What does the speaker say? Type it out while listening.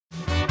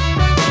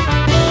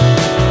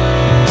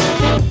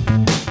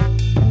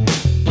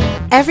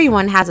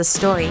Everyone has a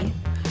story.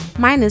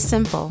 Mine is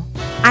simple.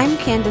 I'm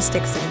Candace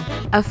Dixon,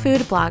 a food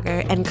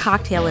blogger and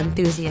cocktail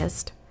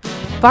enthusiast.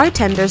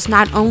 Bartenders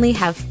not only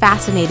have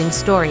fascinating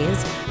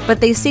stories, but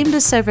they seem to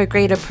serve a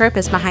greater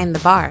purpose behind the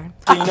bar.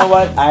 So you know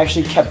what? I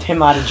actually kept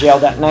him out of jail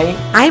that night.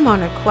 I'm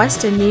on a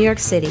quest in New York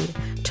City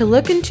to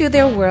look into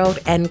their world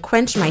and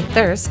quench my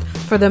thirst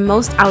for the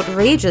most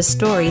outrageous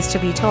stories to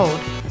be told.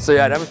 So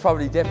yeah, that was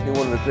probably definitely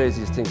one of the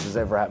craziest things that's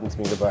ever happened to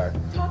me in the bar.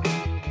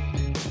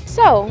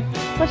 So,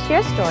 what's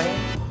your story?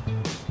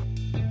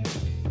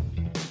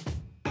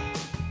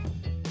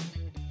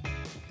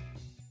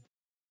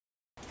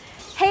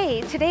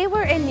 Hey, today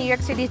we're in New York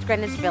City's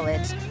Greenwich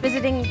Village,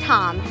 visiting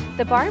Tom,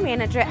 the bar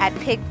manager at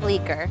Pig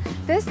Bleeker.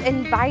 This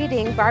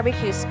inviting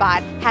barbecue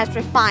spot has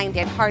refined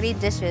and hearty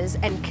dishes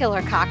and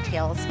killer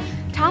cocktails.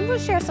 Tom will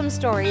share some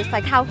stories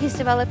like how he's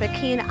developed a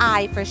keen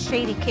eye for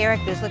shady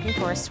characters looking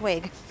for a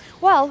swig.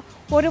 Well,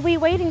 what are we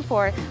waiting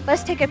for?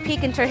 Let's take a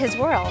peek into his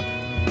world.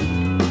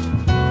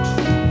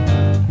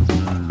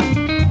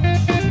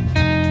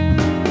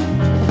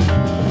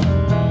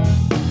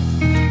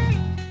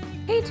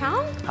 Hey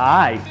Tom.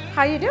 Hi.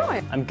 How you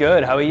doing? I'm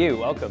good. How are you?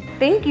 Welcome.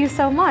 Thank you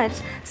so much.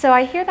 So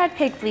I hear that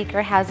Pig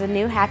Bleeker has a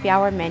new happy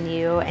hour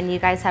menu and you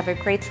guys have a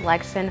great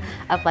selection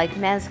of like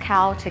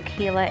mezcal,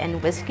 tequila,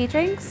 and whiskey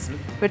drinks,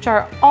 which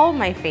are all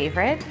my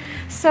favorite.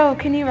 So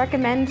can you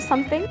recommend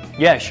something?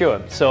 Yeah,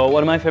 sure. So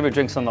one of my favorite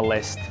drinks on the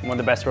list, one of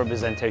the best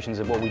representations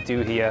of what we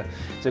do here,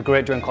 is a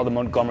great drink called the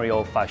Montgomery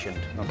Old Fashioned,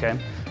 okay?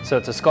 So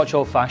it's a Scotch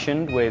Old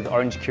Fashioned with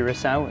orange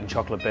curacao and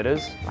chocolate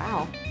bitters.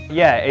 Wow.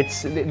 Yeah,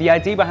 the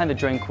idea behind the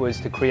drink was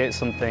to create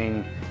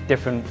something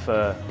different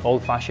for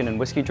old-fashioned and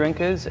whiskey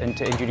drinkers and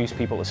to introduce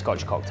people to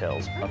Scotch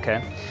cocktails,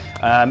 okay?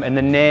 And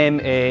the name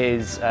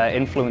is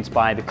influenced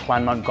by the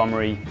Clan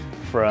Montgomery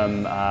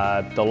from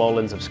the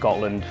lowlands of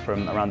Scotland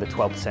from around the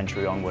 12th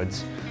century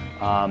onwards.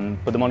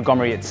 But the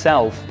Montgomery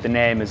itself, the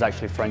name is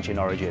actually French in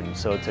origin,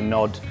 so it's a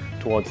nod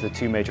towards the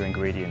two major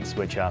ingredients,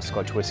 which are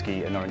Scotch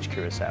whiskey and orange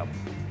curacao.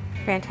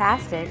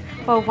 Fantastic.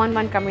 Well, one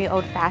Montgomery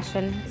Old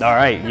Fashioned. All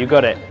right, you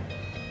got it.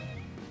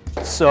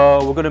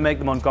 So we're going to make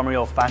the Montgomery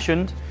Old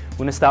Fashioned. We're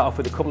going to start off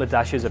with a couple of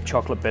dashes of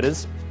chocolate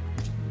bitters.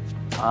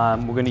 We're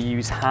going to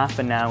use ½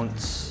 an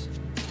ounce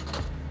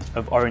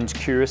of orange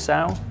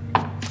curacao,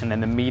 and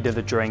then the meat of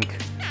the drink,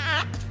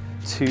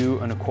 2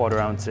 1/4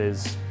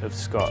 ounces of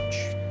Scotch.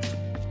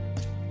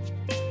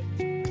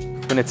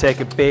 I'm going to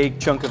take a big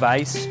chunk of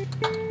ice.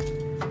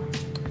 I'm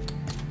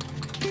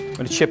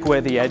going to chip away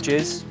the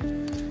edges.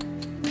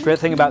 The great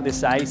thing about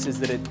this ice is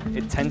that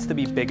it tends to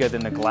be bigger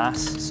than the glass,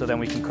 so then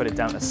we can cut it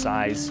down to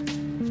size.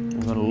 I'm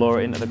going to lower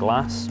it into the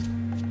glass.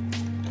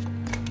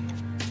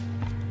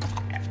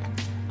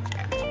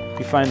 If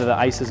you find that the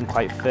ice isn't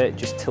quite fit,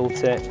 just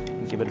tilt it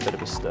and give it a bit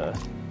of a stir.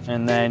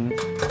 And then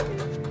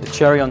the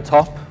cherry on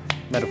top,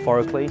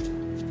 metaphorically,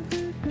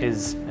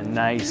 is a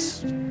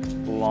nice,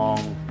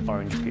 long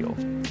orange peel.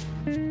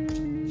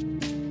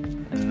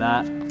 And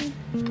that is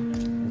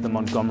the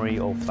Montgomery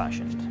Old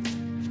Fashioned.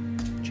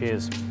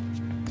 Cheers.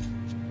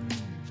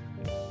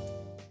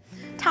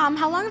 Tom,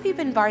 how long have you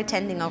been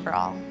bartending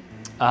overall?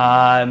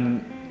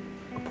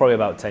 Probably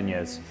about 10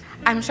 years.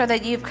 I'm sure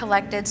that you've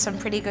collected some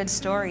pretty good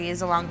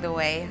stories along the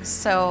way.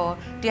 So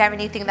do you have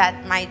anything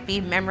that might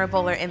be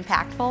memorable or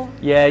impactful?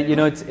 Yeah, you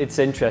know, it's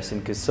interesting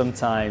because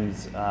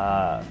sometimes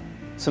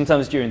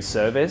during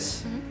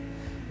service,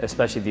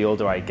 especially the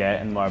older I get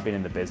and the more I've been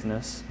in the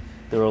business,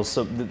 there's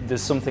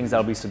some things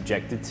I'll be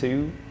subjected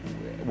to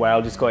where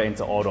I'll just go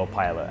into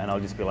autopilot and I'll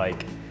just be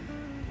like,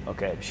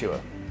 okay, sure,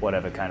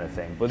 whatever kind of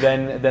thing. But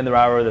then there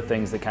are other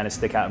things that kind of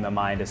stick out in my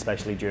mind,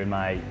 especially during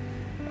my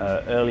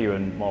earlier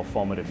and more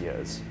formative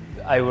years.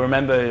 I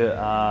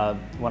remember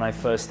when I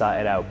first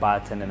started out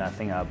bartending, I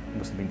think I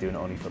must have been doing it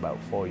only for about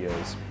 4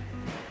 years,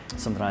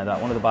 something like that.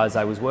 One of the bars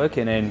I was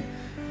working in,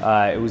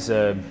 it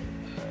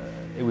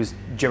was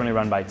generally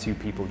run by 2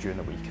 people during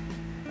the week.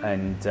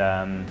 And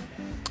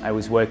I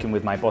was working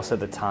with my boss at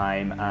the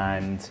time,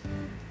 and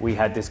we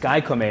had this guy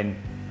come in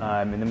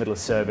the middle of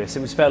service.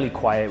 It was fairly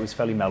quiet, it was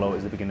fairly mellow, it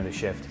was the beginning of the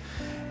shift.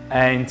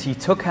 And he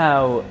took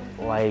out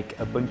like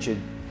a bunch of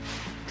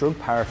drug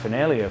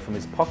paraphernalia from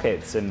his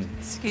pockets and...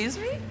 Excuse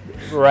me?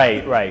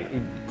 Right. He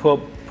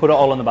put it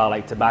all on the bar,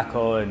 like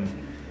tobacco and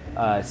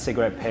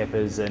cigarette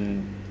papers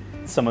and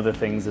some other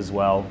things as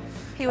well.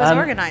 He was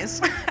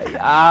organized.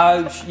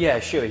 Yeah,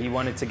 sure, he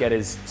wanted to get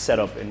his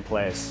setup in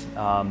place,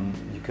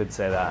 you could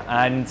say that.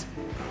 And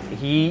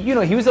he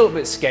was a little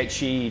bit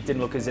sketchy,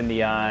 didn't look us in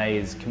the eye,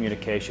 his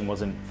communication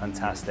wasn't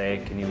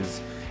fantastic, and he was,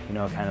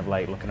 kind of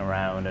like looking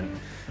around and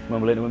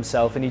mumbling to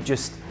himself, and he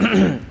just,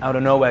 out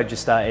of nowhere,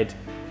 just started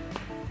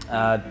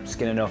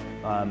skinning up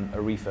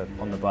a reefer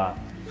on the bar.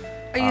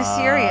 Are you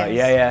serious?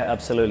 Yeah,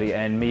 absolutely.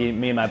 And me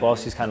and my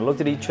boss just kind of looked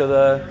at each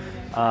other.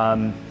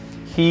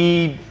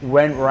 He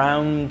went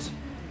round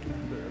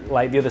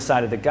like the other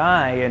side of the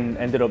guy and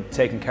ended up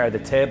taking care of the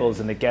tables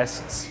and the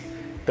guests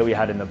that we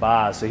had in the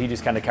bar. So he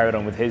just kind of carried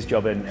on with his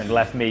job and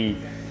left me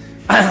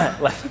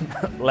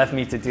left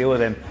me to deal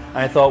with him. And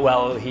I thought,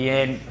 well, he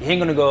ain't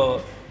gonna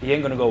go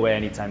away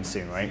anytime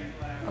soon, right?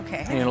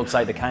 Okay. And he looks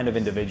like the kind of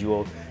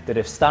individual that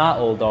if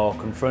startled or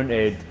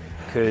confronted,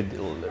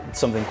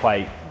 something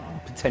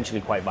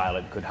potentially quite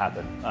violent could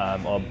happen,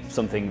 or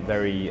something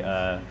very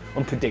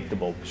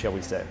unpredictable, shall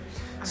we say.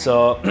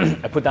 So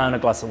I put down a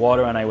glass of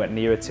water and I went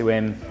nearer to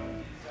him,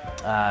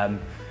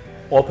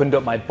 opened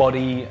up my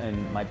body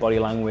and my body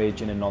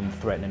language in a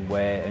non-threatening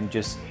way, and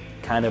just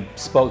kind of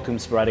spoke to him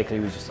sporadically.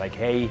 He was just like,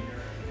 hey,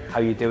 how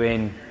you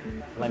doing?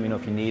 Let me know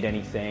if you need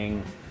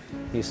anything.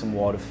 Here's some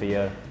water for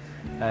you.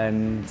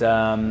 And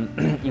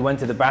he went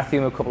to the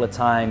bathroom a couple of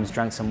times,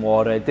 drank some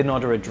water, didn't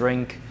order a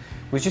drink.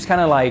 It was just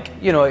kind of like,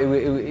 you know,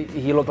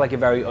 he looked like a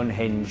very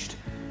unhinged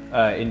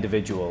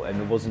individual, and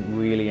there wasn't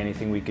really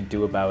anything we could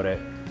do about it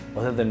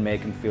other than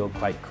make him feel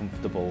quite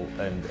comfortable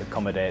and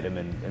accommodate him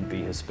and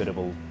be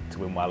hospitable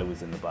to him while he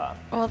was in the bar.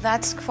 Well,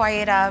 that's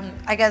quite,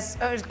 I guess,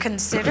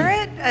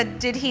 considerate.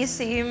 Did he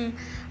seem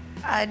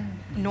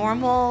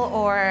normal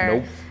or?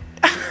 Nope.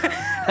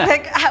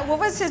 Like, what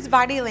was his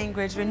body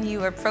language when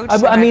you approached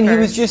him? I mean,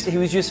 at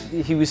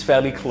he was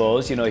fairly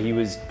close. You know, he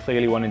was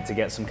clearly wanting to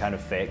get some kind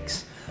of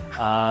fix.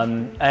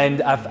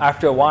 And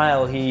after a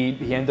while,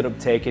 he ended up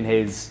taking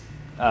his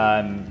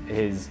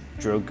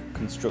drug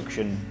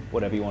construction,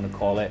 whatever you want to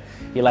call it.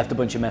 He left a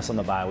bunch of mess on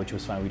the bar, which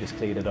was fine. We just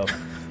cleared it up.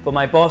 But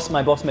my boss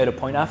made a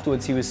point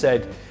afterwards. He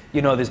said,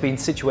 you know, there's been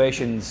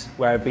situations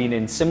where I've been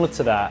in similar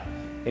to that,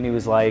 and he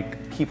was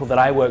like, people that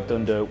I worked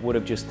under would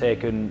have just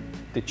taken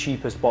the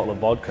cheapest bottle of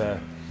vodka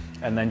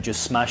and then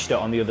just smashed it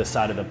on the other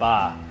side of the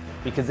bar.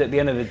 Because at the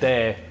end of the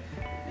day,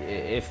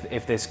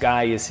 if this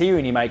guy is here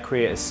and he might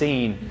create a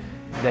scene,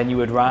 then you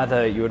would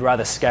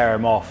rather scare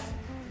him off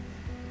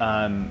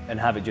and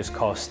have it just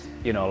cost,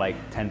 you know, like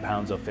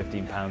 £10 or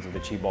 £15 of the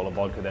cheap bottle of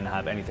vodka than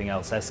have anything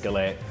else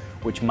escalate,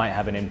 which might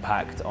have an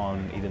impact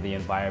on either the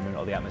environment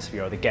or the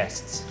atmosphere or the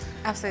guests.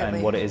 Absolutely.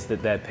 And what it is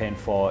that they're paying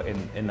for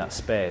in that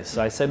space.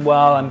 So I said,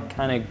 well, I'm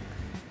kind of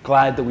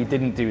glad that we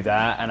didn't do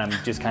that, and I'm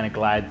just kind of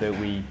glad that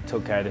we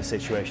took care of the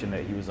situation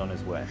that he was on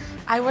his way.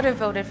 I would have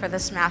voted for the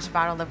smashed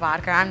bottle of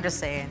vodka, I'm just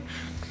saying.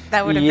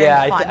 That would have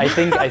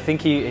been fun. I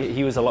think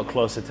he was a lot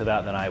closer to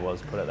that than I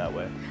was, put it that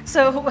way.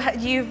 So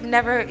you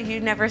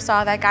never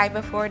saw that guy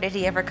before? Did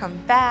he ever come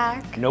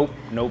back? Nope.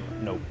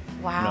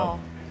 Wow. No.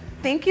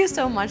 Thank you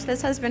so much.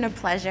 This has been a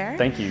pleasure.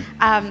 Thank you.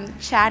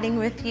 Chatting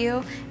with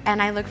you, and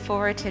I look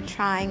forward to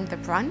trying the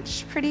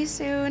brunch pretty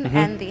soon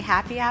and the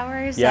happy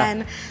hours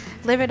and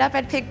live it up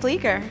at Pig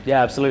Bleeker.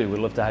 Yeah, absolutely. We'd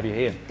love to have you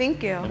here.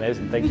 Thank you.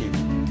 Amazing. Thank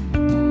you.